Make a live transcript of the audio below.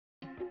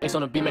Ace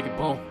on the beat, make it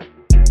boom.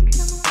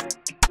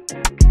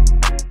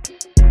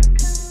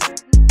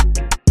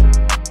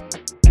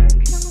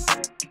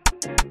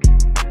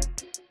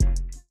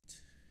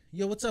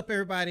 Yo, what's up,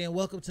 everybody, and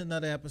welcome to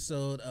another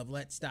episode of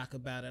Let's Talk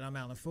About It. I'm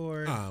Alan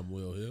Ford. I'm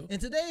Will Hill.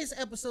 And today's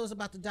episode is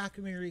about the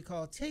documentary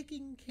called Take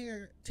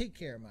Care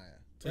of Maya.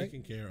 Right?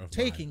 Taking care of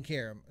Taking Maya.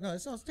 care of, no,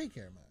 it's also Take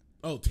Care of Maya.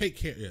 Oh, take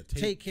care. Yeah,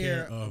 take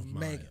care of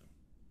Maya.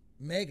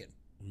 Megan.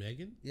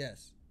 Megan?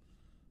 Yes.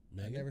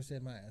 Megan? I never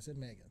said Maya. I said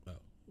Megan. Oh,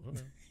 okay.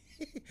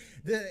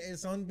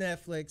 It's on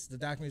Netflix. The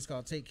documentary is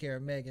called Take Care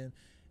of Megan.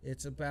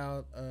 It's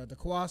about the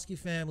Kowalski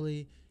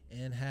family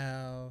and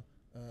how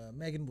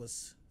Megan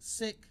was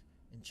sick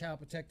in Child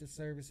Protective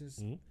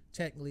Services,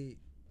 technically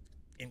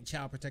in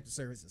Child Protective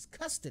Services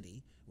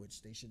custody,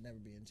 which they should never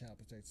be in Child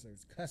Protective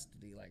Services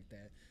custody like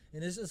that.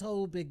 And it's this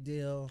whole big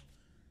deal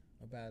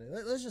about it.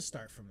 Let's just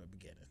start from the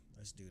beginning.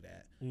 Let's do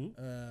that.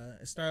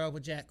 It started off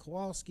with Jack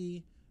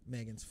Kowalski,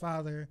 Megan's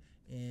father,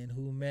 and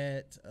who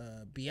met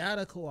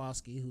Beata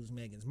Kowalski, who's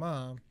Megan's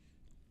mom.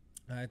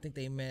 I think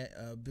they met.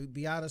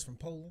 Beata's from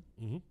Poland.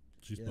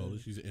 She's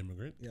Polish. She's an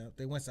immigrant. Yeah,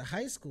 they went to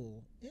high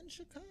school in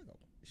Chicago.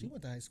 She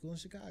went to high school in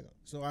Chicago.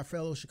 So our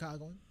fellow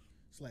Chicagoan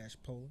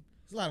 / Poland.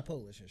 There's a lot of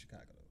Polish in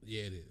Chicago.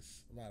 Yeah, it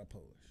is. A lot of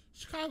Polish.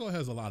 Chicago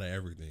has a lot of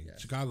everything.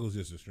 Yes. Chicago's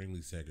just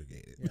extremely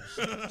segregated.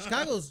 Yeah.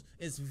 Chicago's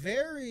is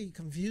very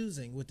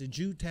confusing with the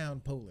Jewtown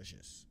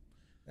Polishes.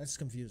 That's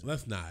confusing.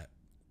 Let's not.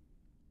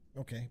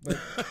 Okay, but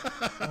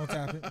on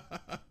topic.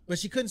 But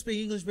she couldn't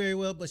speak English very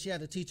well, but she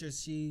had a teacher.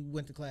 She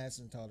went to class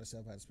and taught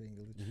herself how to speak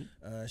English.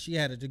 She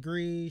had a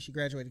degree. She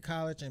graduated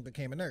college and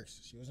became a nurse.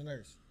 She was a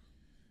nurse.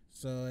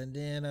 So, and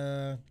then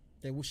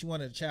she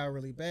wanted a child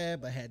really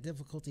bad, but had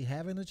difficulty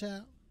having a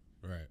child.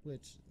 Right.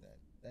 Which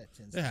that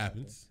tends It to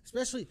happens. happen.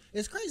 Especially,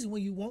 it's crazy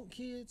when you want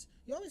kids,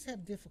 you always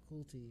have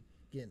difficulty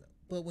getting them.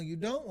 But when you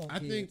don't want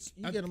kids,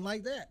 you get them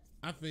like that.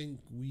 I think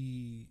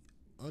we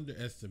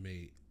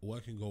underestimate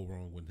what can go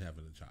wrong when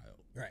having a child.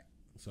 Right.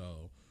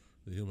 So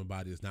the human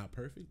body is not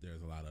perfect.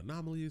 There's a lot of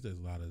anomalies. There's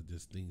a lot of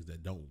just things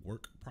that don't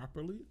work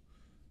properly.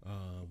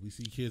 We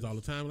see kids all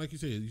the time. Like you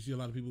said, you see a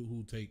lot of people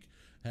who take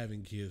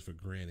having kids for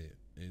granted,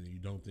 and you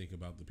don't think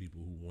about the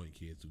people who want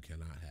kids who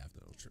cannot have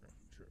them. True.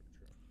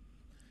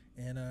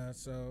 And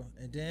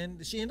and then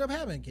she ended up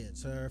having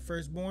kids. Her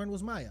firstborn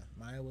was Maya.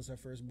 Maya was her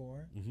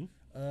firstborn.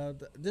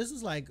 This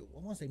is like, I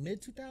want to say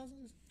mid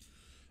 2000s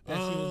that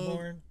she was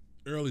born.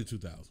 Early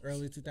 2000s.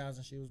 Early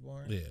 2000s she was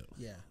born.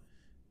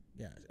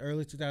 Yeah.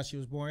 Early 2000s she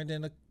was born.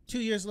 Then 2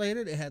 years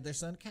later they had their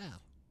son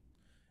Cal.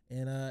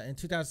 And in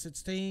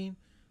 2016,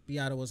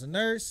 Beata was a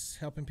nurse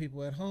helping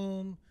people at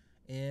home,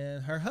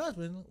 and her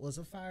husband was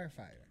a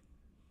firefighter.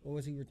 Or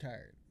was he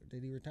retired?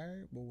 Did he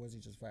retire, or was he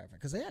just firefighter?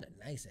 Because they had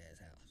a nice ass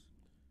house.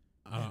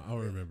 I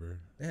remember.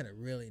 They had a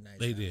really nice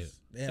They house.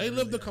 did. They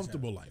lived a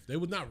comfortable life. They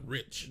were not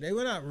rich. They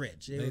were not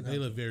rich. They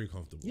lived very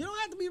comfortable. You don't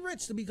have to be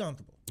rich to be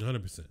comfortable.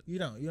 100%. You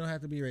don't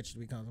have to be rich to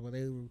be comfortable.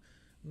 They were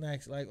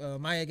nice. Like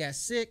Maya got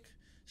sick.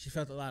 She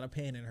felt a lot of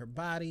pain in her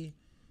body.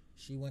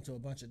 She went to a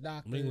bunch of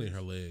doctors. Mainly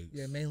her legs.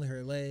 Yeah, mainly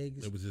her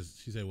legs. It was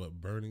just, she said, what,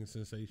 burning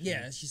sensation?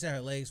 Yeah, she said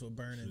her legs were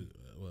burning.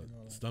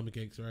 Stomach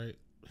aches, right?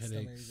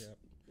 Headaches. Yep.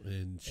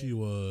 And she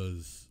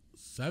was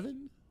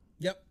 7?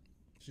 Yep.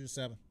 She was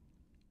 7.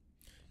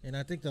 And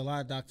I think a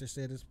lot of doctors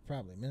said it's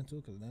probably mental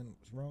because nothing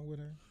was wrong with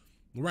her.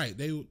 Right.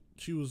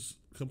 She was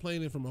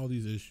complaining from all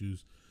these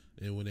issues,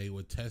 and when they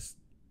would test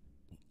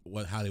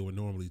how they would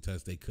normally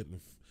test, they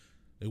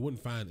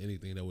wouldn't find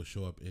anything that would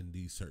show up in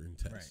these certain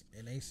tests.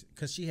 Right. And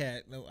because she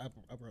had I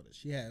wrote it.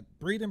 She had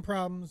breathing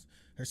problems.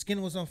 Her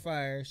skin was on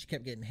fire. She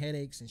kept getting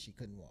headaches, and she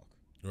couldn't walk.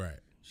 Right.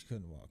 She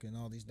couldn't walk, and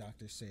all these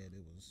doctors said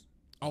it was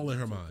all in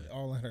her mind.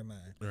 All in her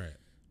mind. Right.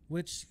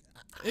 Which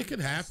it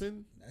could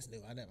happen. That's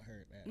new. I never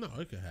heard that. No,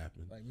 it could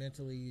happen. Like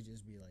mentally, you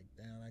just be like,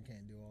 "Down, I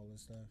can't do all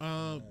this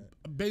stuff."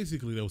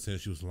 Basically, they were saying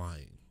she was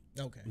lying.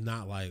 Okay.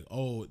 Not like,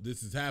 oh,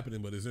 this is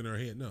happening, but it's in her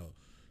head. No,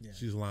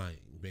 she's lying.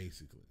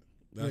 Basically,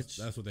 that's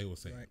what they were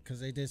saying. Right, because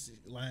they just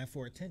lying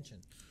for attention.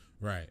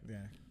 Right. Yeah.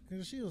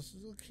 Because she was a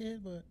little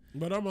kid,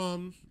 but her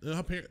mom, and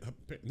her parents,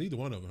 neither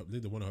one of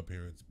her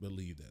parents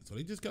believed that, so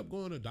they just kept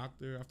going to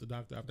doctor after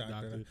doctor after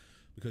doctor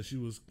because she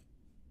was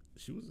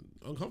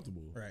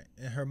uncomfortable. Right.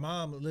 And her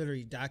mom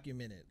literally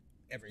documented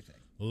everything.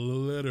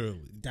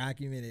 Literally.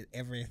 Documented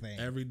everything.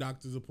 Every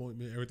doctor's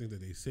appointment, everything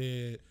that they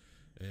said,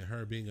 and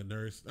her being a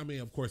nurse. I mean,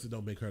 of course, it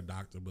don't make her a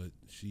doctor, but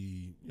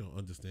she,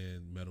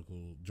 understand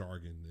medical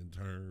jargon and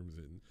terms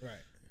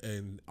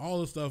and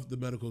all the stuff the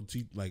medical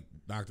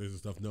doctors and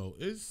stuff know.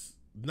 It's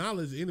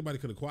knowledge anybody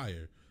could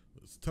acquire.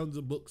 There's tons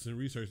of books and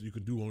research you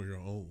can do on your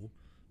own.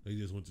 They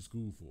just went to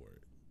school for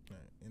it. Right.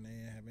 And they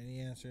didn't have any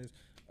answers.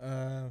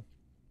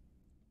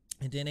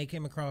 And then they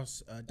came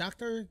across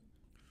Dr.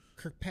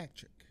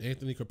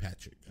 Anthony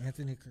Kirkpatrick,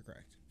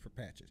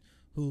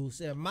 who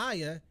said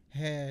Maya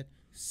had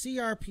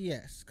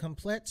CRPS,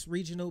 Complex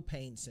Regional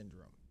Pain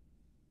Syndrome.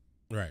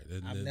 Right.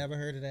 I've never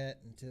heard of that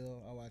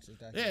until I watched this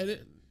documentary. Yeah,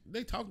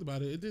 they talked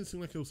about it. It didn't seem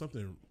like it was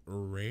something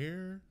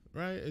rare,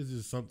 right? It's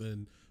just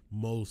something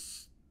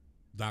most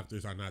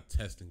doctors are not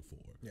testing for.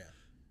 Yeah.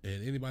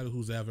 And anybody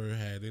who's ever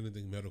had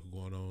anything medical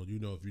going on, you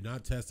know, if you're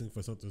not testing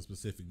for something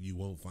specific, you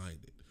won't find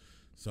it.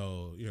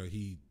 So, you know,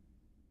 he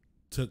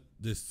took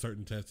this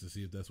certain test to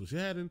see if that's what she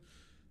had. And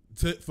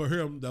for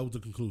him, that was the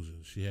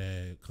conclusion. She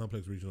had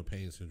complex regional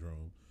pain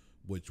syndrome,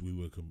 which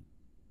we're going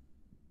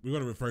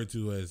to refer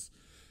to as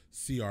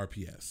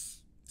CRPS.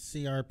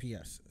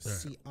 CRPS.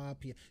 Right.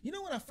 CRPS. You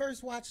know, when I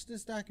first watched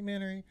this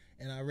documentary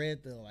and I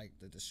read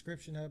the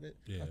description of it,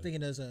 I'm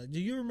thinking do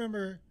you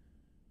remember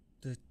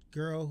the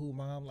girl who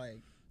mom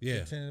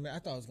pretended to, I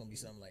thought it was gonna be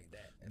something like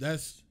that.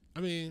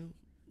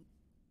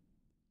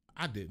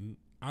 I didn't.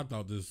 I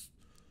thought this.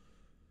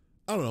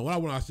 I don't know. When I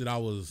watched it, I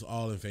was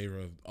all in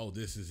favor of,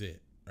 this is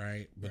it,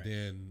 right? But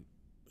then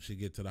she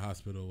get to the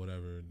hospital or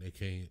whatever, and they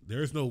can't.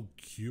 There's no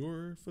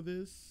cure for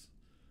this.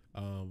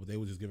 But they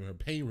were just giving her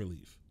pain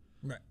relief.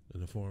 Right. In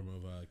the form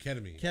of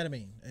ketamine.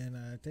 Ketamine. And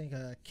I think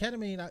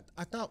ketamine,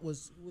 I thought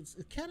was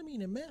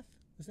ketamine and meth?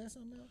 Is that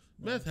something else?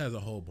 No. Meth has a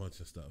whole bunch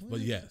of stuff, but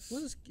yes.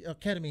 What is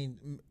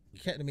ketamine?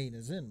 Ketamine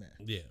is in meth.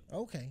 Yeah.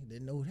 Okay.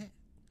 Didn't know that.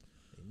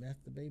 They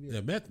meth the baby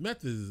up. Yeah,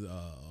 meth is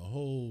a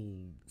whole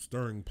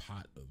stirring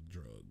pot of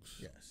drugs.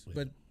 Yes.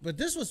 Yeah. But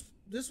this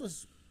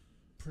was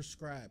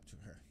prescribed to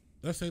her.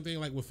 That's the same thing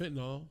like with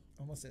fentanyl.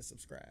 Almost said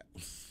subscribe.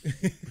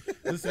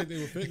 The same thing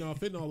with fentanyl.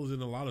 Fentanyl is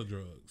in a lot of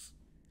drugs.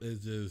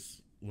 It's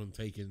just when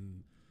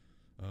taken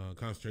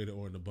concentrated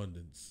or in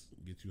abundance,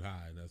 get you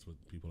high, and that's what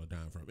people are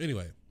dying from.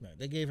 Anyway. Right.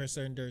 They gave her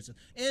certain doses.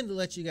 And to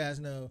let you guys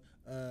know,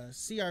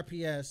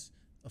 CRPS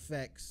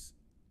affects,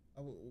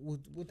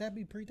 would that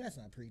be that's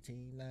not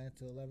preteen, 9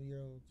 to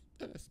 11-year-olds?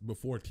 That's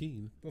before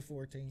teen.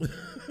 Before teen.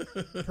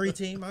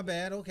 Preteen, my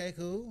bad. Okay,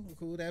 cool.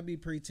 That'd be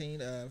preteen.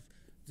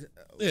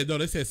 They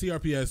said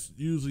CRPS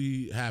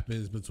usually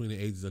happens between the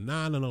ages of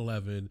 9 and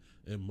 11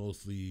 and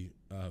mostly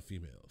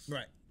females.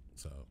 Right.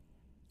 So.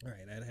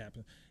 Right, that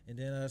happened. And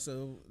then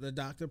so the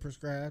doctor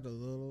prescribed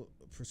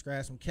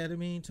some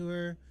ketamine to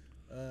her.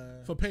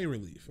 For pain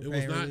relief. It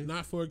was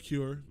not for a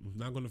cure. It was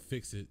not going to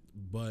fix it,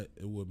 but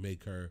it would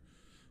make her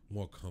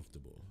more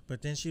comfortable.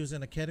 But then she was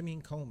in a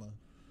ketamine coma.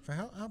 For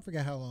I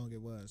forgot how long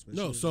it was. But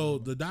no, so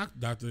the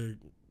Dr.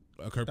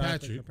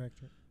 Kirkpatrick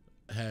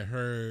had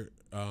heard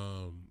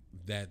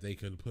that they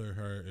can put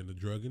her in a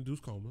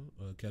drug-induced coma,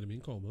 a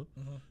ketamine coma,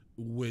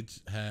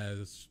 which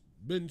has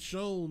been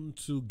shown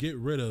to get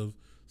rid of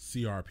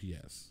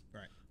CRPS.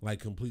 Right. Like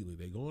completely.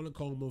 They go in a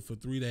coma for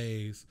 3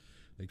 days,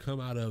 they come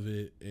out of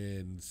it,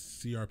 and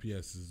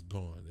CRPS is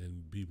gone,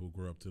 and people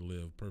grow up to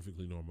live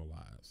perfectly normal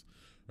lives.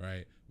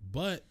 Right?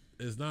 But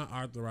it's not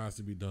authorized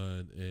to be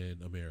done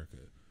in America.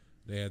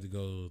 They had to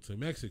go to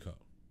Mexico,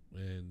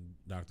 and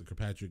Dr.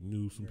 Kirkpatrick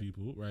knew some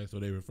people, right? So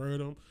they referred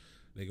them.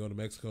 They go to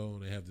Mexico,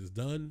 and they have this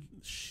done.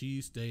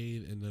 She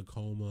stayed in the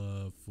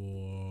coma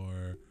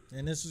for...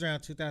 And this was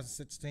around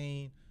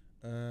 2016.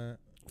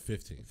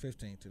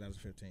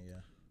 2015,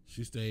 yeah.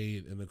 She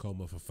stayed in the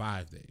coma for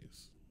 5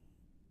 days.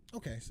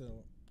 Okay,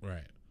 so...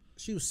 Right.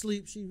 She was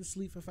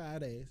asleep for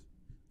 5 days.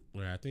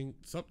 Right, I think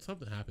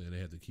something happened, and they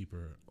had to keep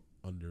her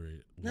under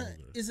it longer.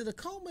 Now, is it a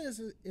coma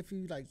if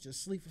you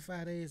just sleep for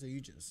 5 days, or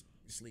you just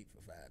sleep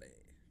for 5 days,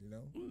 you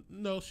know?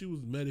 No, she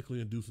was medically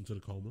induced into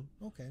the coma.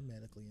 Okay,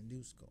 medically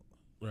induced coma.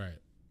 Right.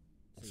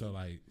 So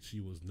she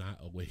was not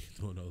awake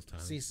during those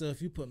times. See, so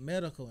if you put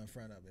medical in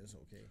front of it, it's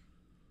okay.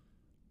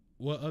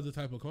 What other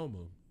type of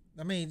coma?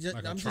 I mean,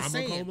 I'm just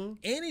saying, coma?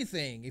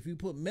 Anything. If you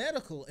put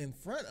medical in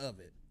front of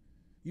it,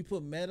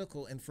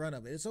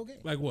 it's okay.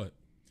 Like what?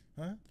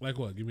 Huh? Like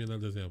what? Give me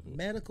another example.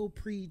 Medical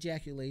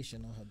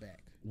pre-ejaculation on her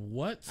back.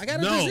 What? I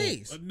got a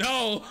disease.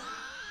 No.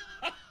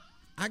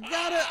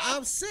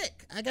 I'm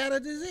sick. I got a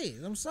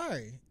disease. I'm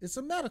sorry. It's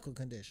a medical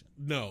condition.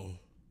 No.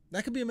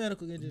 That could be a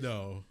medical condition.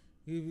 No.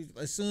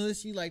 As soon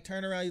as you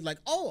turn around, you're like,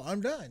 oh, I'm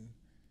done.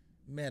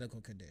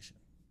 Medical condition.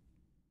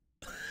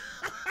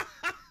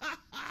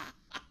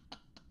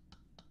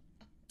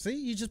 See,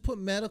 you just put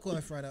medical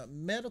in front of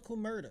medical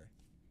murder.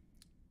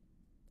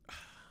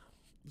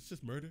 It's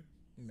just murder?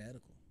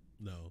 Medical.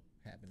 No.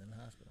 Happened in the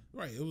hospital.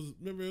 Right. It was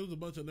a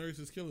bunch of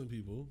nurses killing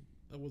people.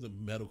 That wasn't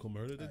medical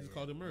murder. They just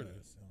called it murder.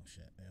 Oh,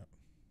 shit. Yep.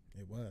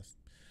 It was.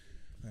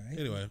 All right.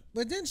 Anyway.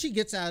 But then she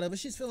gets out of it.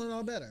 She's feeling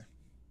all better.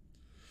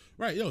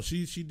 Right.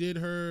 She did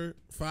her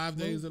 5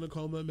 days in a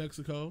coma in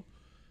Mexico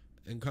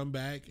and come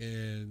back,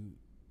 and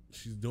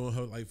she's doing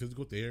her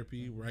physical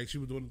therapy, right? She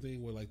was doing the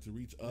thing where to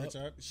reach up.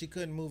 She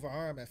couldn't move her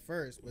arm at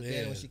first, but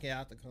then when she came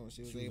out the coma,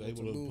 she was able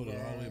to move put her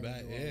it all the way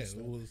back. Yeah, it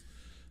stuff. was.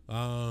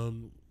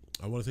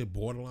 I want to say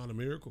borderline a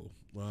miracle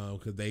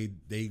because they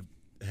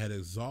had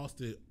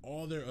exhausted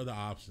all their other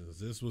options.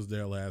 This was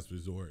their last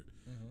resort,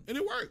 and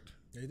it worked.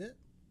 They did.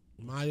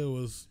 Maya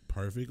was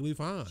perfectly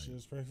fine. She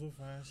was perfectly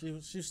fine. She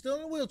was still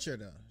in a wheelchair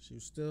though. She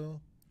was still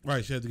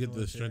right. She had to get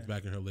the strength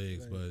back in her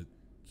legs, but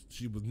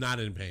she was not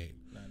in pain.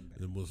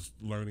 And was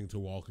learning to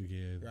walk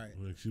again. Right.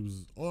 She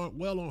was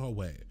well on her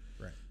way.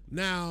 Right.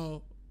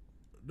 Now,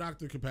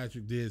 Dr.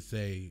 Kirkpatrick did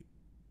say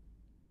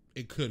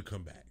it could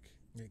come back.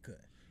 It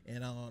could.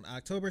 And on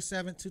October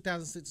 7th,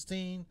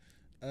 2016,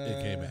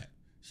 it came back.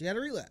 She had a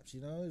relapse.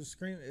 It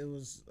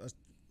was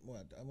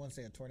I want to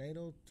say a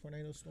tornado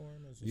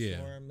storm. It was a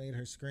storm, made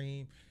her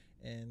scream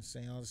and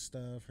say all this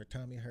stuff. Her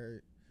tummy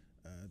hurt.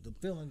 The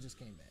feeling just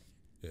came back.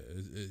 Yeah,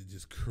 it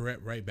just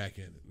crept right back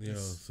in it. You know,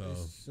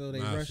 so they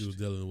now rushed. she was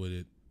dealing with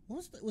it.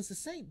 Was the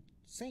St.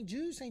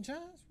 Jude, St.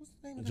 John's? What's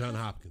the name of John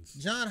Hopkins.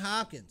 John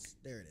Hopkins.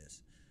 There it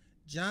is.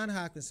 John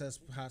Hopkins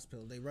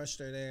Hospital. They rushed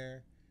her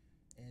there,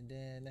 and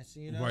then that's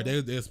right. They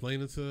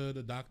explaining to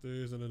the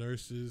doctors and the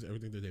nurses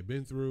everything that they've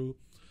been through.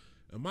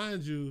 And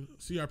mind you,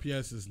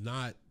 CRPS is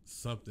not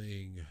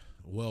something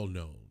well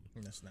known.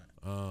 It's not.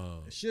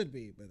 It should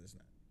be, but it's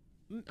not.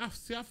 I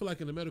feel like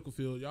in the medical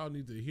field, y'all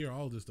need to hear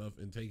all this stuff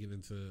and take it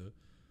into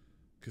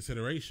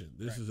consideration.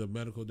 This is a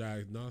medical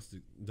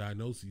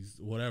diagnosis,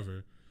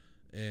 whatever,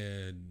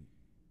 and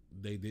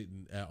they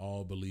didn't at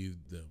all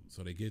believe them.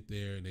 So they get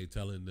there and they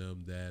telling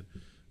them that,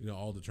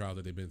 all the trials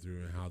that they've been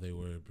through and how they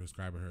were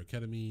prescribing her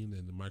ketamine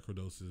and the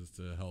microdoses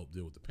to help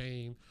deal with the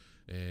pain.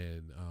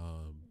 And,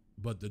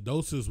 but the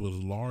doses was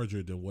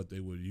larger than what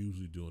they would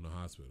usually do in the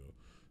hospital.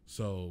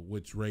 So,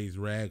 which raised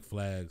red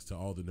flags to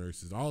all the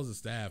nurses, all the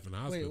staff in the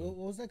hospital. Wait, what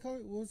was that color?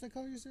 What was that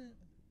color you said?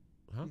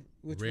 Huh?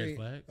 Red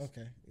flags?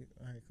 Okay.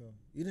 All right, cool.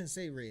 You didn't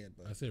say red,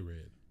 but I said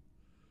red.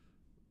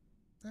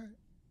 All right.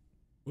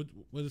 What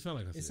does it sound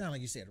like? It sounded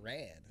like you said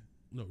red.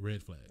 No,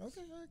 red flags.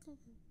 Okay, all right, cool.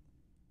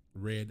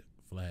 Red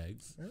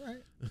flags. All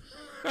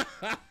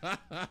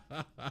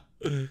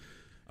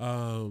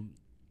right.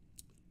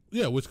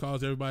 Yeah, which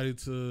caused everybody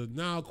to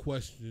now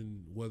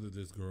question whether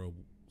this girl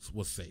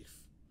was safe.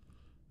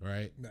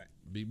 Right?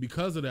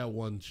 Because of that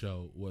one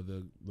show where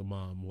the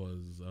mom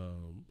was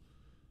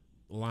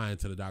lying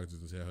to the doctors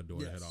and said her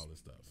daughter had all this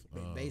stuff.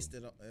 They based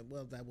it on,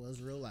 that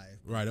was real life.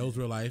 Right, that was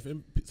real life.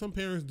 And some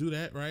parents do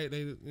that, right?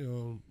 They,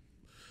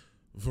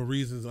 for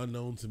reasons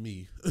unknown to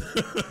me.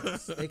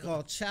 They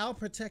call Child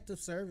Protective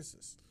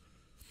Services.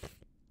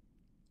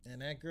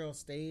 And that girl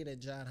stayed at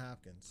John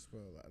Hopkins.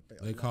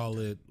 They call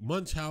it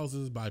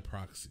Munchausen's by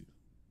proxy.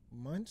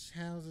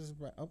 Munchausen's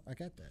by, I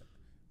got that.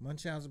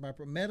 Munchausen by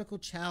medical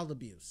child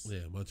abuse.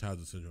 Yeah,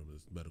 Munchausen syndrome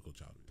is medical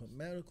child abuse. Put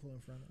medical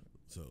in front of it.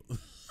 So,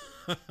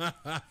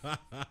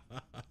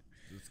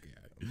 this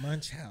guy.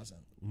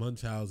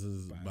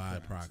 Munchausen's by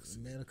proxy.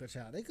 Medical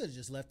child. They could have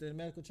just left it in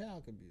medical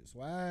child abuse.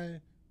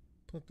 Why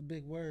put the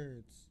big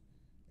words?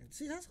 And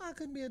see, that's why I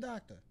couldn't be a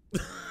doctor.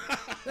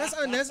 That's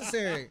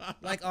unnecessary.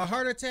 Like a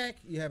heart attack,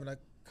 you having a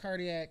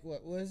cardiac,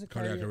 what is it?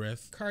 Cardiac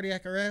arrest.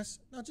 Cardiac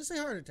arrest? No, just say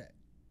heart attack.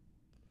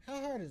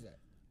 How hard is that?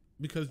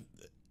 Because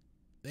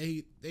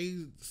they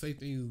say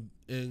things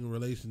in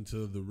relation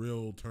to the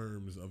real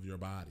terms of your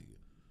body.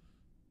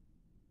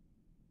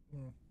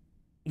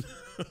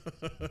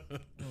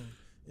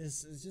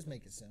 It's just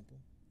make it simple.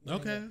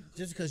 Okay.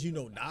 Just because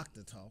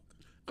doctor talk.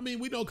 I mean,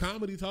 we know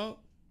comedy talk.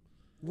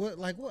 What?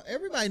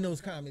 Everybody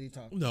knows comedy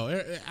talk. No,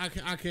 I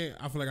can't.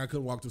 I feel like I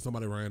couldn't walk to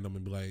somebody random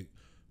and be like,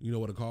 you know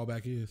what a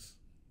callback is?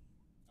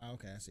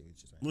 Okay, I see what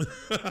you're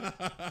saying.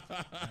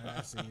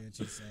 I see what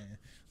you're saying.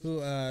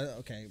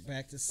 Okay,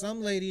 back to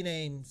some lady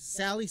named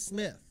Sally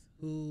Smith,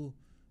 who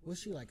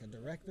was she like a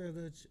director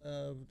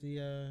of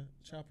the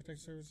Child Protective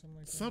Service,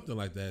 something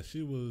like that?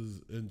 She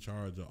was in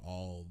charge of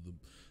all the.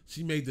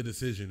 She made the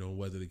decision on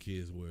whether the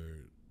kids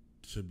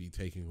should be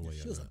taken away.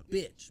 She was a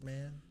bitch,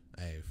 man.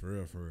 Hey, for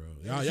real.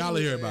 Y'all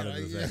hear about it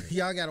in a second.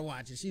 Y'all gotta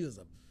watch it. She was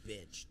a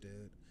bitch,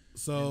 dude.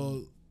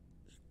 So.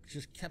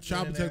 Just kept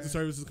Child Protective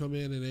Services come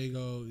in and they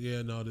go,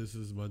 yeah, no, this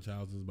is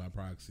Munchausen's by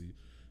proxy.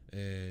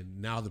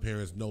 And now the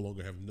parents no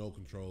longer have no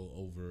control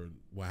over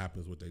what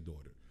happens with their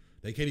daughter.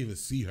 They can't even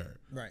see her.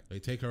 Right. They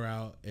take her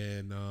out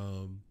and,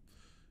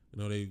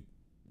 they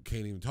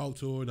can't even talk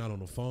to her, not on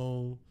the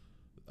phone.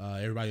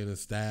 Everybody in the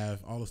staff,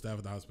 all the staff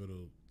at the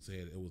hospital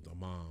said it was the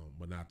mom,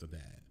 but not the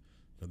dad.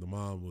 Because the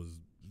mom was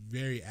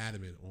very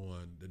adamant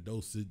on the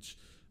dosage,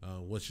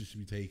 what she should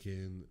be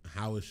taking,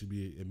 how it should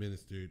be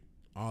administered,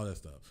 all that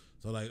stuff.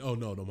 So oh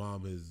no, the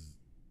mom is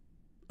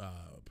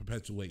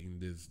perpetuating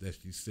this, that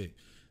she's sick,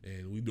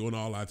 and we doing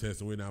all our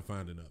tests and we're not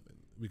finding nothing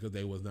because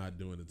they was not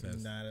doing the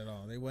test. Not at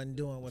all. They wasn't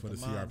doing what the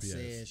mom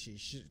said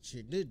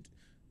she did.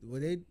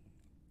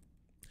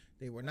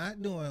 They were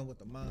not doing what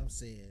the mom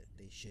said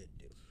they should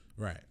do.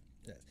 Right.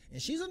 Yes.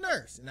 And she's a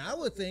nurse, and I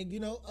would think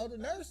other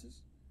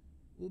nurses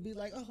would be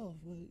like, oh,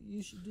 well,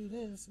 you should do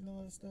this and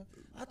all that stuff.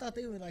 I thought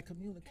they were like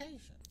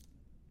communication.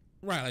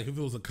 Right, like if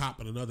it was a cop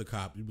and another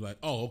cop, you'd be like,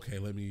 "Oh, okay,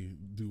 let me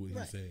do what he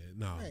said."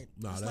 No,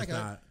 that's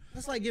not.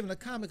 That's like giving a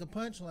comic a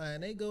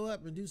punchline. They go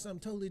up and do something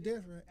totally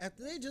different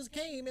after they just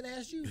came and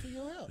asked you for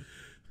your help.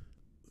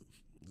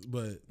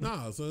 But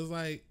no, so it's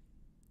like,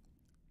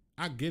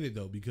 I get it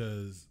though,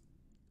 because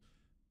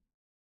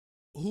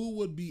who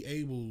would be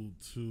able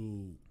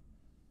to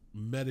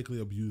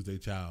medically abuse their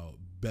child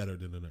better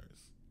than a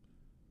nurse?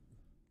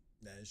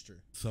 That is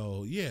true.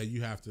 So yeah,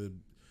 you have to.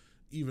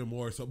 Even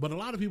more so, but a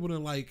lot of people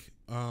didn't like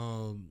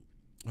her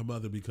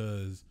mother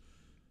because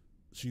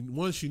she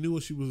knew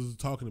what she was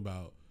talking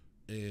about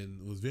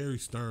and was very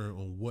stern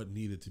on what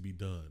needed to be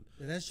done.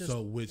 That's just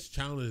which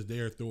challenged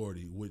their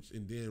authority,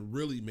 and then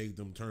really made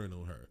them turn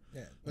on her.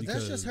 Yeah, but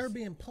that's just her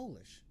being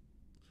Polish.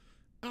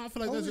 I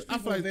feel like Polish that's. people I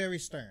feel like are very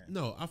stern.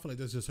 No, I feel like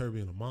that's just her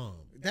being a mom.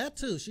 That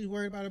too. She's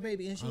worried about her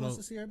baby, and she wants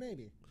to see her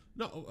baby.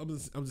 No, I'm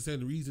just saying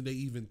the reason they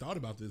even thought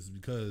about this is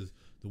because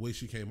the way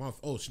she came off.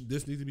 Oh,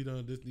 this needs to be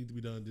done. This needs to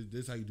be done.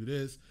 This how you do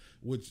this,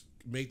 which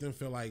made them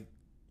feel like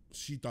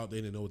she thought they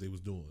didn't know what they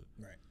was doing.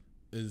 Right.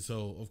 And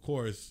so, of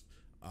course,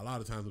 a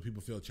lot of times when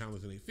people feel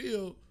challenged in their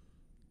field,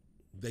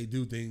 they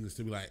do things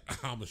to be like,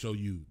 I'm gonna show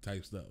you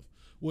type stuff.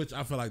 Which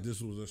I feel like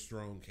this was a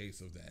strong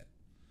case of that.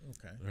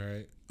 Okay. All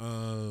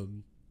right.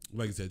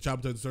 Like I said,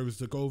 Child Protective Service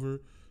took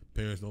over.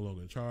 Parents no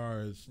longer in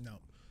charge. No.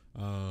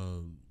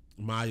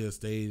 Maya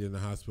stayed in the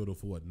hospital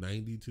for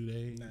 92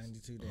 days?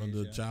 92 days.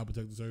 Under Child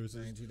Protective Services?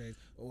 92 days.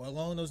 Well,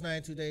 along those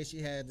 92 days, she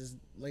had this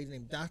lady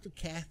named Dr.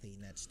 Kathy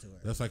next to her.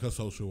 That's like a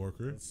social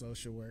worker. A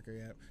social worker,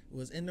 yeah.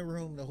 Was in the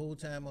room the whole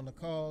time on the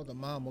call. The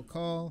mom would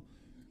call.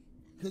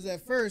 Because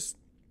at first,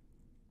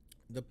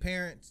 the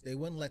parents, they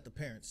wouldn't let the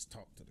parents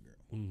talk to the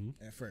girl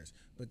at first.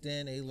 But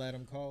then they let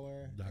them call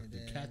her.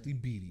 Dr. Kathy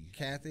Beatty.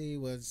 Kathy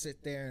would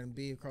sit there and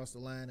be across the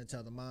line and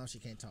tell the mom she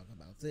can't talk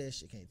about this,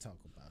 she can't talk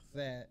about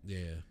that.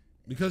 Yeah.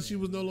 Because she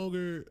was no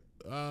longer,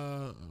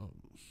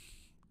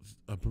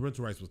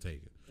 parental rights was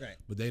taken. Right.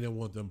 But they didn't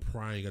want them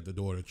prying at the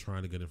door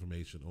trying to get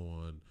information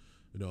on,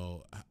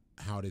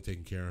 how they're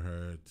taking care of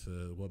her,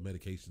 to what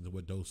medications and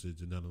what dosage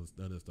and none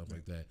of stuff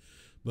like that.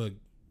 But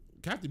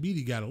Kathy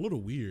Beatty got a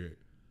little weird.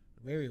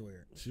 Very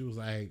weird. She was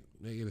like,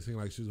 making it seem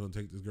like she was going to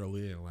take this girl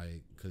in,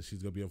 like, because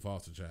she's going to be a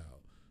foster child.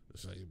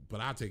 It's like,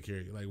 but I'll take care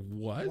of you. Like,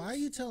 what? Why are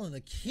you telling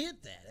the kid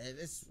that?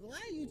 Why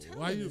are you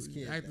telling this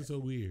kid acting that? so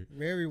weird?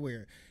 Very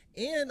weird.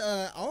 And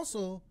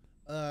also,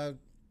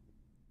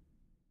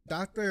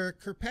 Dr.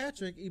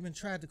 Kirkpatrick even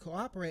tried to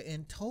cooperate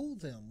and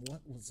told them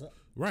what was up.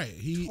 Right.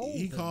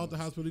 He called the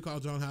hospital. He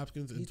called John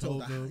Hopkins and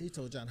told them. He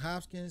told John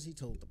Hopkins. He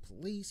told the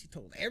police. He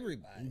told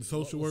everybody. The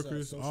social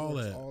workers, all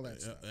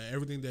that stuff.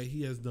 Everything that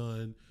he has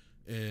done.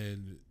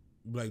 And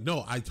like,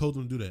 no, I told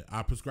them to do that.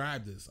 I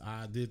prescribed this.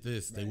 I did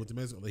this. Right. They went to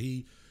Mexico.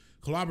 He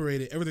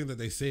collaborated everything that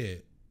they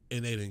said,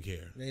 and they didn't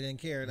care. They didn't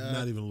care.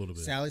 Not even a little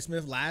bit. Sally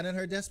Smith lied in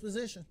her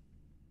disposition.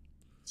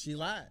 She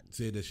lied.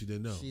 Said that she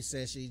didn't know. She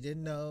said she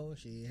didn't know.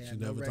 She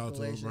never talked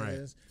to him. Right.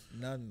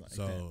 Nothing like that.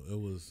 So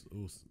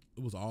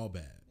it was all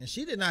bad. And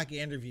she did not get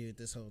interviewed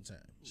this whole time.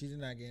 She did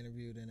not get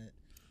interviewed in it.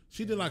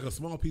 She did like a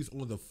small piece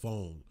on the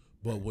phone,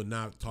 but would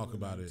not talk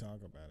about it.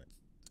 Talk about it.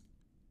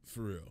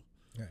 For real.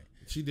 Right.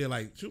 She was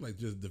like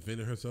just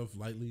defending herself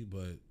lightly,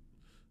 but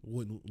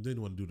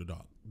didn't want to do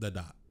the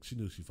doc. She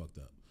knew she fucked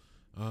up.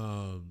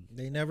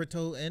 They never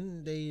told,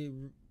 and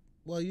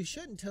you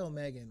shouldn't tell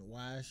Megan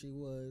why she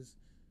was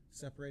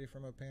separated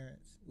from her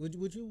parents.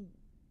 Would you?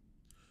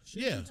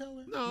 Yeah. You tell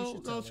her?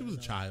 No, she was a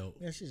child.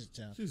 Yeah, she's a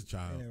child. She's a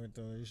child. I never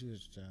told her she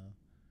was a child.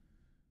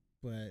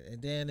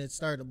 And then it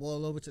started to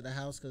boil over to the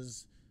house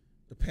because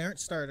the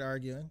parents started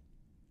arguing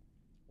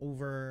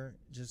over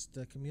just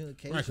the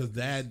communication. Right,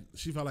 because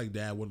she felt like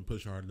dad wouldn't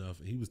push hard enough,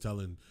 and he was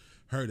telling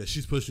her that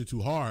she's pushing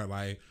too hard.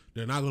 Like,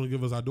 they're not going to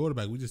give us our daughter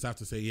back. We just have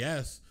to say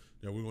yes,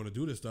 that we're going to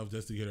do this stuff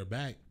just to get her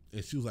back.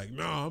 And she was like,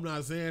 no, I'm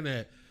not saying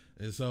that.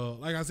 And so,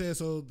 like I said,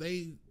 so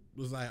they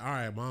was like, all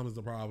right, mom is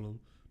the problem.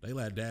 They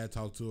let dad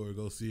talk to her,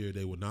 go see her.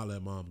 They would not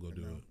let mom go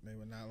do it. They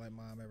would not let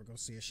mom ever go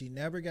see her. She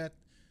never got,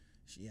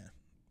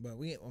 but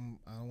I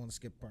don't want to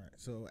skip part.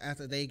 So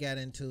after they got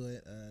into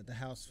it, the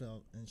house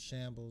felt in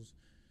shambles.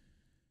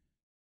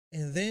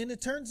 And then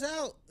it turns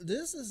out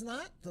this is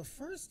not the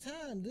first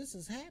time this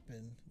has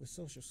happened with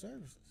social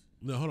services.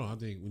 No, hold on. I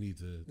think we need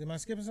to. Am I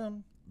skipping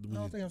something? I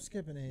don't think I'm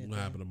skipping anything. What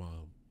happened to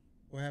mom?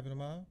 What happened to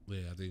mom?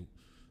 Yeah, I think.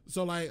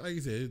 So, like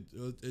you said,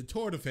 it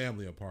tore the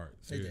family apart,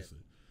 seriously.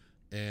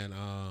 And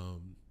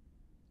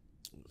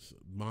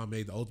mom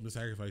made the ultimate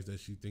sacrifice that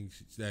she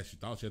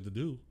thought she had to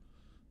do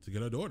to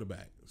get her daughter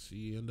back.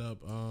 She ended up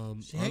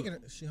she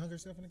hung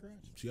herself in the garage.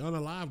 She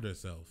unalived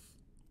herself.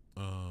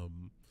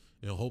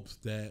 In hopes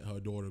that her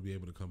daughter would be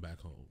able to come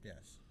back home.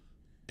 Yes.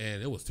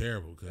 And it was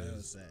terrible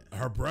because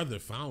her brother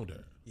found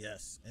her.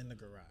 Yes, in the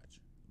garage.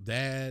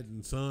 Dad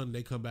and son,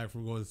 they come back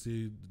from going to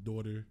see the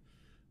daughter.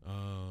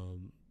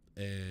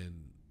 And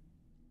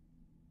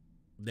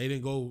they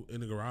didn't go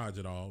in the garage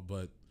at all,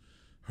 but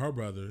her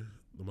brother,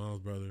 the mom's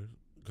brother,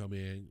 come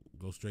in,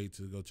 go straight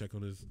to go check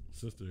on his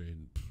sister,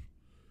 and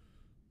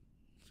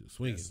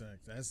swinging.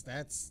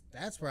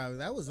 That's probably,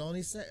 that was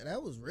only sad.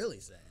 That was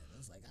really sad. I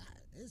was like,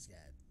 this guy.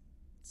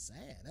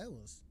 Sad.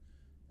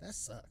 That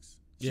sucks.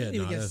 She didn't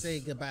even get to say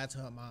goodbye to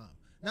her mom.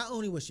 Not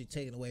only was she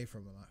taken away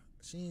from her mom,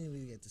 she didn't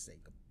even get to say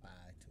goodbye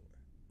to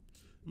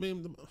her. I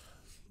mean,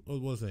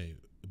 what was it?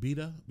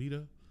 Beta?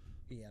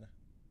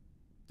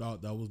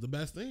 Thought that was the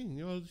best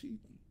thing. She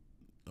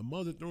a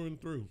mother through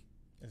and through.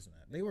 It's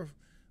not. They were,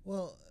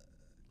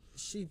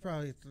 she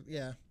probably,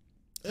 yeah.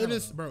 It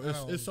is, bro.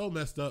 It's so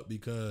messed up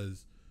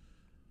because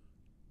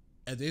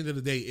at the end of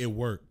the day, it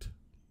worked.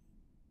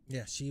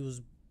 Yeah, she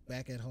was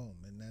back at home,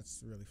 and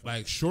that's really funny.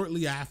 Like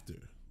shortly after,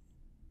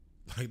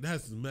 like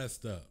that's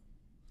messed up.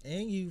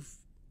 And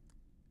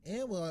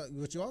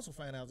what you also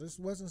find out, this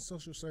wasn't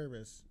social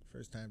service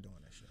first time doing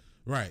that shit.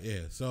 Right,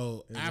 yeah.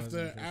 So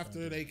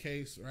after they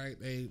case, right,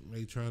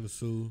 they trying to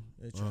sue.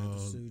 They trying to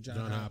sue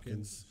John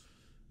Hopkins.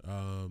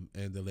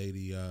 And the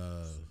lady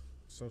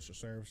social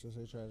services.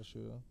 They try to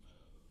sue them.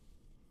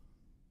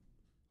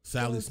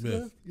 Sally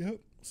Smith. Yep.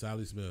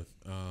 Sally Smith.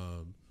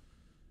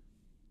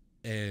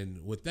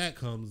 And with that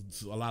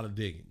comes a lot of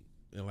digging,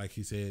 and like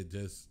he said,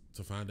 just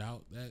to find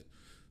out that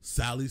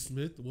Sally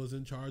Smith was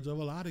in charge of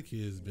a lot of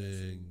kids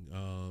being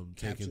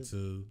taken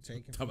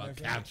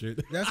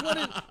captured. That's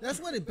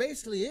what it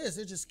basically is.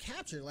 They're just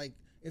captured. Like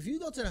if you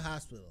go to the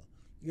hospital,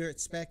 you're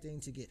expecting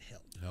to get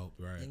help,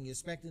 right? And you're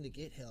expecting to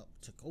get help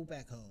to go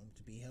back home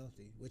to be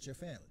healthy with your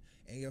family,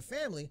 and your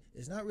family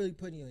is not really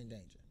putting you in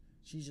danger.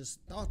 She just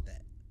thought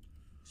that.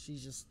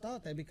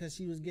 Because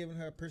she was giving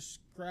her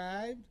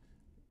prescribed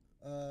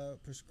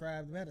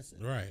medicine,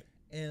 right?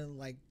 And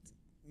like,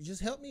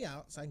 just help me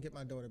out so I can get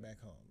my daughter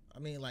back home. I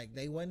mean, like,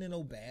 they wasn't in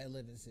no bad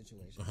living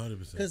situation.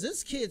 100%. Because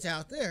there's kids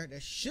out there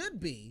that should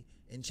be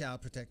in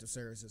child protective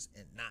services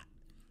and not.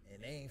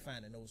 And they ain't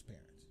finding those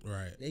parents.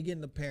 Right. They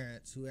getting the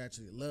parents who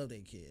actually love their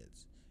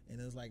kids. And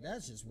it was like,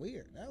 that's just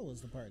weird. That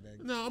was the part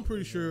that... No, I'm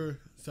pretty sure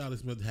Sally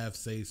Smith have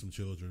saved some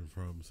children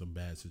from some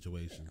bad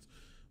situations. Yeah.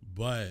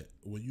 But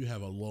when you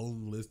have a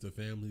long list of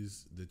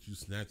families that you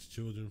snatch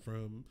children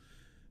from...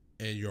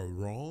 and you're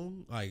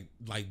wrong,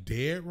 like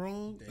dead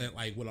wrong, and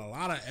like with a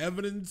lot of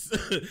evidence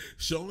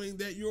showing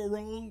that you're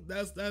wrong,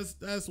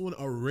 that's when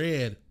a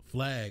red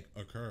flag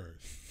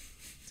occurs.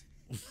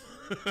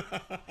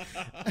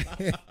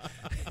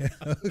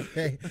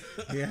 Okay,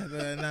 yeah,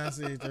 the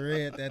announcer to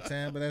red that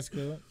time, but that's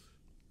cool.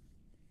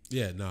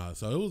 Yeah, nah.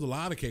 So it was a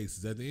lot of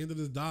cases. At the end of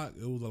this doc,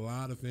 it was a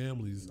lot of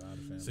families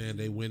saying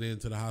they went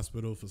into the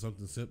hospital for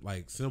something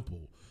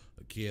simple.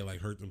 A kid like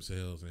hurt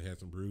themselves and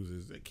had some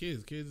bruises.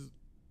 Kids.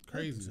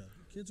 Crazy.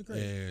 Kids are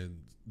crazy. And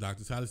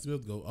Dr. Sally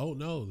Smith go, oh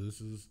no,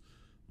 this is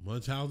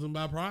Munchausen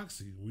by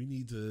proxy. We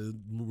need to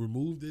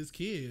remove this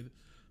kid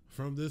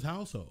from this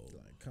household.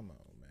 Like, come on,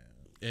 man.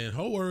 And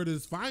her word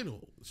is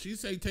final. She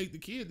say take the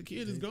kid. The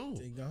kid is gone.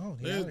 They gone.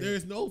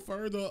 There's no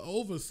further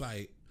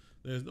oversight.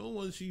 There's no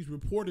one she's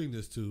reporting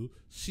this to.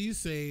 She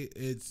say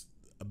it's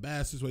a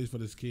bad situation for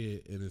this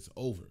kid and it's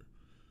over.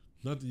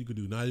 Nothing you can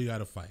do. Now you got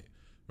to fight.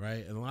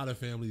 Right? And a lot of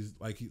families,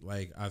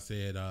 like I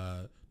said,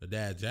 the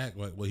dad Jack,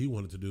 what he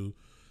wanted to do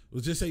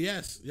was just say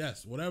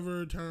yes,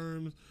 whatever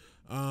terms,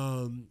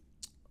 I'm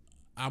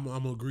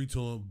gonna agree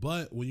to them.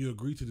 But when you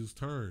agree to these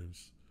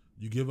terms,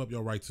 you give up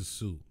your right to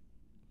sue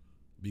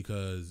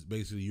because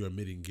basically you're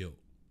admitting guilt.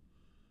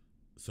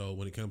 So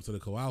when it comes to the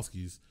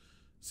Kowalskis,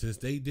 since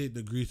they didn't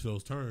agree to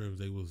those terms,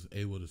 they was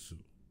able to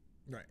sue.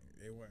 Right,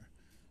 they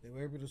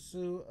were able to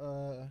sue.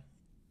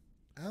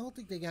 I don't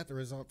think they got the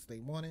results they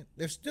wanted.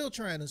 They're still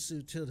trying to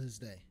sue till this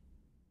day.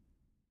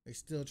 I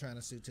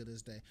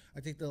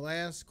think the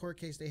last court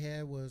case they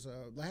had was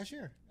last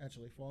year,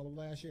 actually, fall of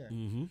last year.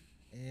 Mm-hmm.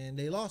 And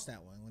they lost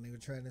that one when they were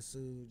trying to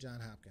sue John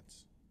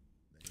Hopkins.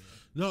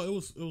 No, it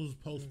was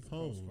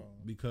postponed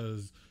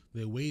because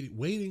they're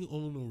waiting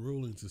on a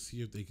ruling to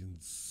see if they can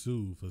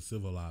sue for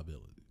civil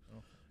liability.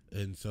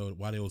 Okay. And so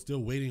while they were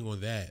still waiting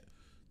on that,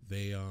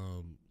 they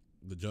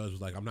the judge was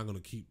like, I'm not going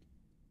to keep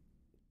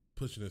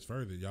pushing this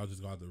further. Y'all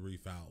just got to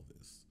refile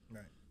this.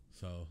 Right.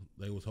 So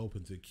they was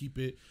hoping to keep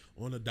it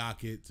on the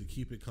docket, to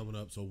keep it coming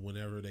up, so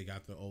whenever they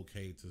got the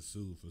okay to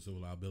sue for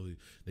civil liability,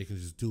 they can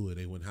just do it.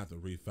 They wouldn't have to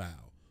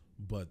refile.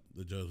 But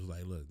the judge was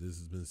like, look, this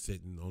has been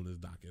sitting on this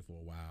docket for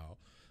a while.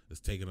 It's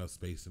taking up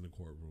space in the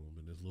courtroom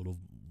in this little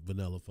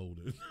vanilla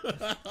folder.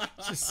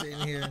 Just sitting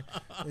here.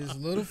 This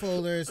little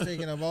folder is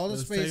taking up all the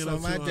space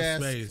on my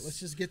desk. Let's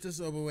just get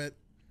this over with.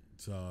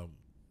 So,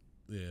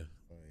 yeah.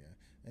 Oh,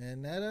 yeah.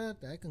 And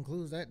that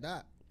concludes that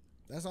doc.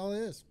 That's all it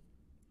is.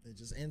 It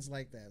just ends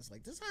like that. It's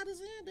like, this how this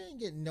end? They didn't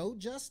get no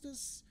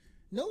justice.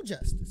 No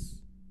justice.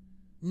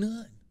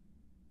 None.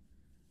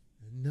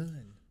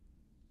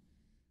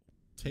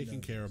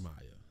 Taking care of Maya.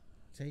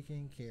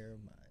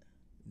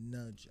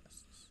 No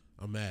justice.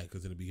 I'm mad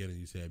because in the beginning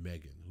you said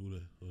Megan. Who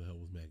the hell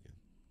was Megan?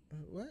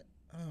 What?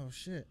 Oh,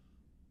 shit.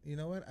 You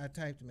know what? I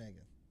typed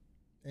Megan.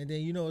 And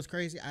then you know what's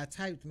crazy? I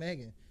typed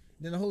Megan.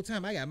 Then the whole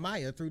time I got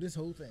Maya through this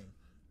whole thing.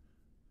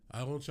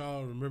 I want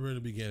y'all to remember in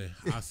the beginning,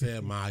 I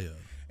said Maya.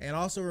 And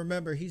also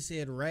remember, he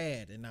said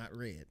rad and not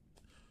red.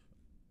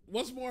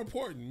 What's more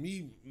important,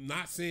 me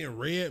not saying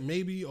red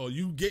maybe, or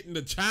you getting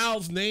the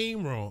child's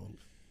name wrong?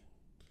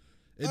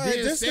 It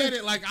then said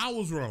it like I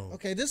was wrong.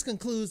 Okay, this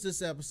concludes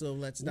this episode.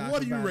 Let's talk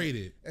What do you rate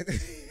it?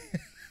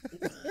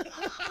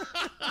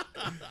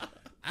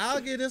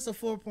 I'll give this a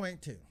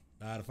 4.2.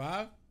 Out of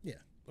 5? Yeah.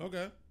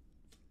 Okay.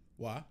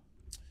 Why?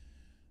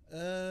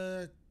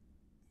 I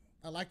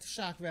like the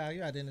shock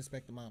value. I didn't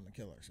expect the mom to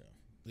kill herself.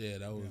 Yeah,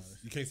 that was...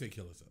 You can't say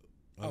kill herself.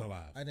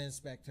 Unalive. I didn't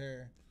expect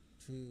her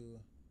to...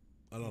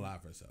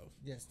 Unalive herself.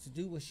 Yes, to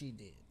do what she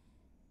did.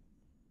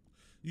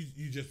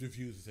 You just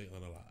refused to say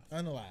unalive.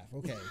 Unalive,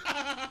 okay.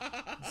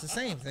 It's the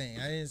same thing.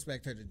 I didn't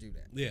expect her to do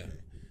that. Yeah.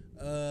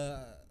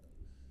 Okay.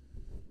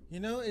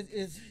 You know,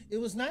 it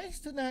was nice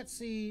to not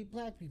see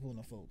black people in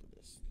the fold of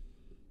this.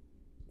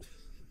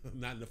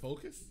 Not in the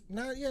focus.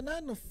 Not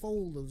in the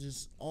fold of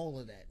just all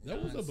of that.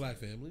 That was a black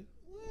family.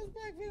 What was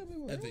black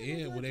family? At the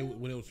end, when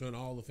they were showing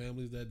all the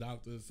families that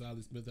Dr.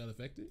 Sally Smith had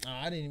affected. Oh,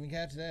 I didn't even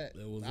catch that.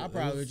 I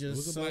probably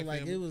just saw like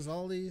family. It was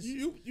all these.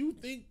 You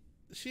think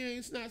she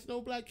ain't snatched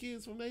no black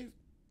kids from they?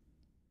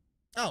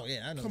 Oh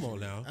yeah, I know. Come on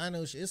now. I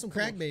know. There's some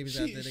crack babies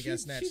out there that got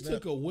snatched up. She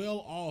took a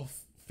well-off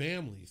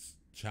family's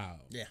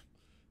child. Yeah.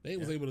 They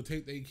was able to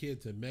take their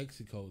kid to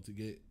Mexico to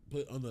get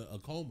put under a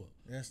coma.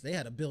 Yes, they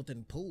had a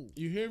built-in pool.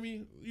 You hear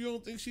me? You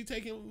don't think she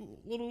taking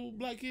little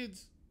black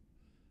kids?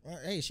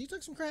 Hey, she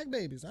took some crack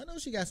babies. I know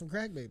she got some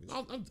crack babies.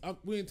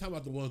 We ain't talking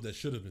about the ones that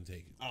should have been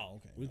taken. Oh,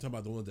 okay. We talking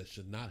about the ones that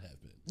should not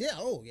have been. Yeah.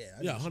 Oh, yeah.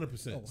 Yeah, 100%.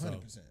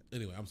 100%. So,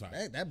 anyway, I'm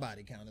sorry. That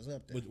body count is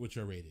up there. What's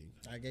your rating?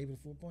 I gave it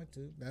a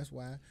 4.2. That's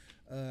why.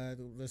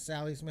 The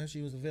Sally Smith,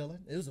 she was a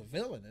villain. It was a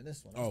villain in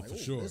this one. Oh, for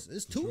sure.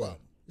 It's two of them.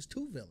 It's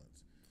two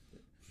villains.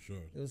 For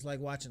sure. It was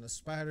like watching a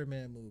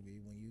Spider-Man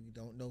movie when you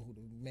don't know who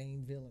the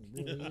main villain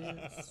really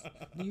is.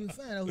 You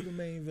find out who the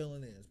main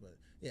villain is. But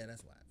yeah,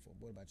 that's why.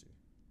 What about you?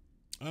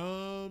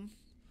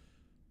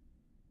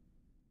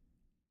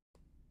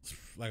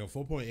 Like a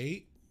 4.8.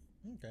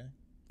 Okay.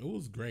 It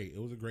was great.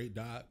 It was a great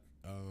doc.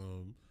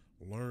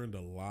 Learned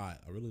a lot.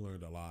 I really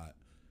learned a lot.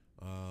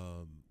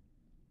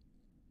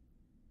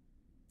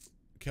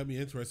 Kept me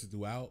interested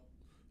throughout.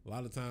 A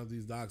lot of times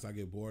these docs I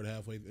get bored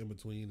halfway in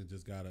between and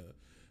just gotta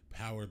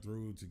power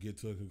through to get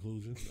to a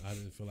conclusion. I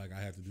didn't feel like I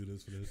had to do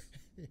this for this.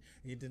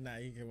 You did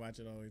not. You can watch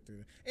it all the way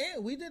through.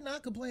 And we did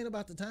not complain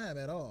about the time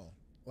at all.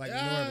 Like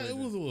it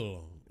was a little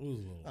long. It was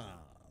a little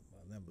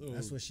long.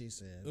 That's what she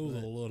said. It was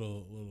a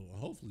little.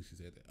 Hopefully she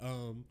said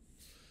that.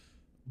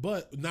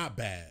 But not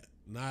bad.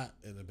 Not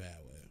in a bad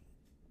way.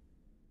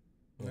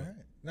 All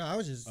right. No, I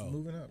was just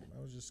moving up.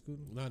 I was just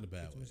scooting. Not in a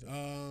bad way.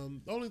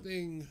 The only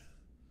thing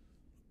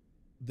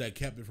that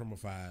kept it from a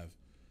 5,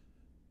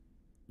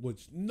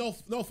 which no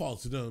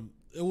fault to them,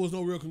 it was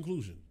no real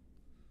conclusion.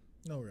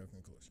 No real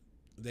conclusion.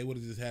 They would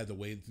have just had to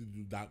wait to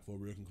do doc for a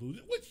real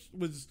conclusion, which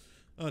was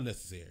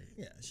unnecessary.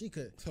 Yeah, she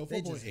could. So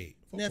 4.8.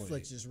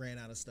 Netflix just ran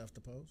out of stuff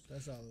to post.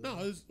 That's all.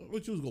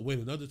 What you was gonna wait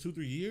another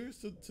 2-3 years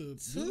to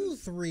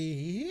 2-3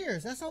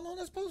 years? That's how long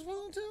that's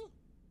postponed to?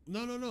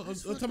 No. I'm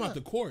talking about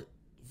the court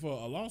for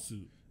a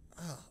lawsuit.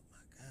 Oh my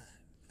god,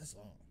 that's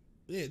long.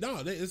 Yeah,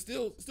 no, it's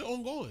still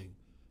ongoing.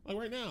 Like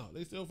right now,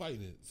 they still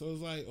fighting it. So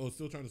it's like,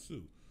 still trying to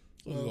sue.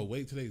 So they're gonna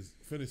wait till they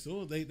finish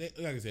suing. They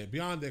like I said,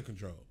 beyond their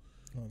control.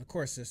 Well, the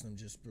court system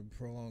just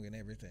prolonging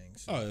everything.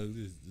 So.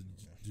 The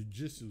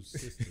judicial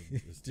system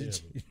is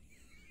terrible.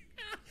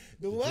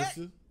 The what?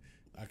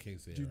 I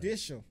can't say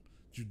judicial.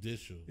 Right.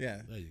 Judicial.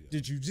 Yeah. There you go. The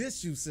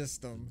judicial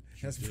system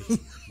has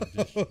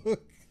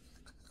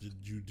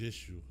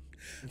judicial.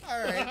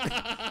 All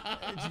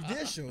right.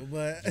 Judicial,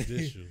 but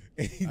judicial.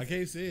 I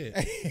can't say it.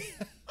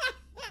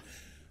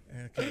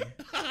 Okay.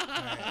 All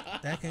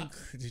right. That can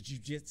the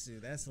jujitsu.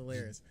 That's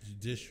hilarious.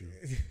 Judicial.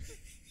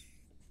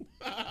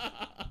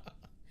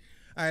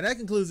 All right, that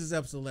concludes this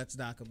episode of Let's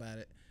Doc About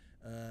It.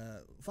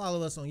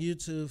 Follow us on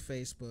YouTube,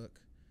 Facebook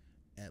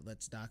at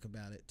Let's Doc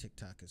About It,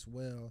 TikTok as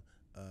well.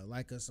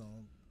 Like us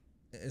on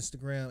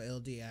Instagram,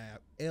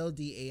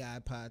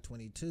 LDAI Pod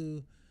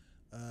 22.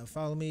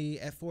 Follow me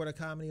at Florida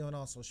Comedy on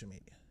all social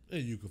media.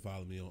 And you can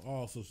follow me on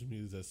all social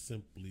medias as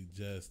Simply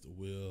Just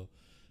Will.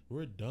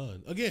 We're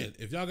done. Again,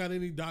 if y'all got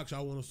any docs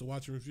y'all want us to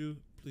watch and review,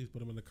 please put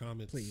them in the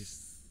comments.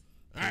 Please.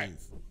 All right.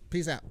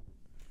 Peace out.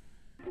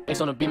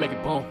 X on the beat, make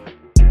it boom.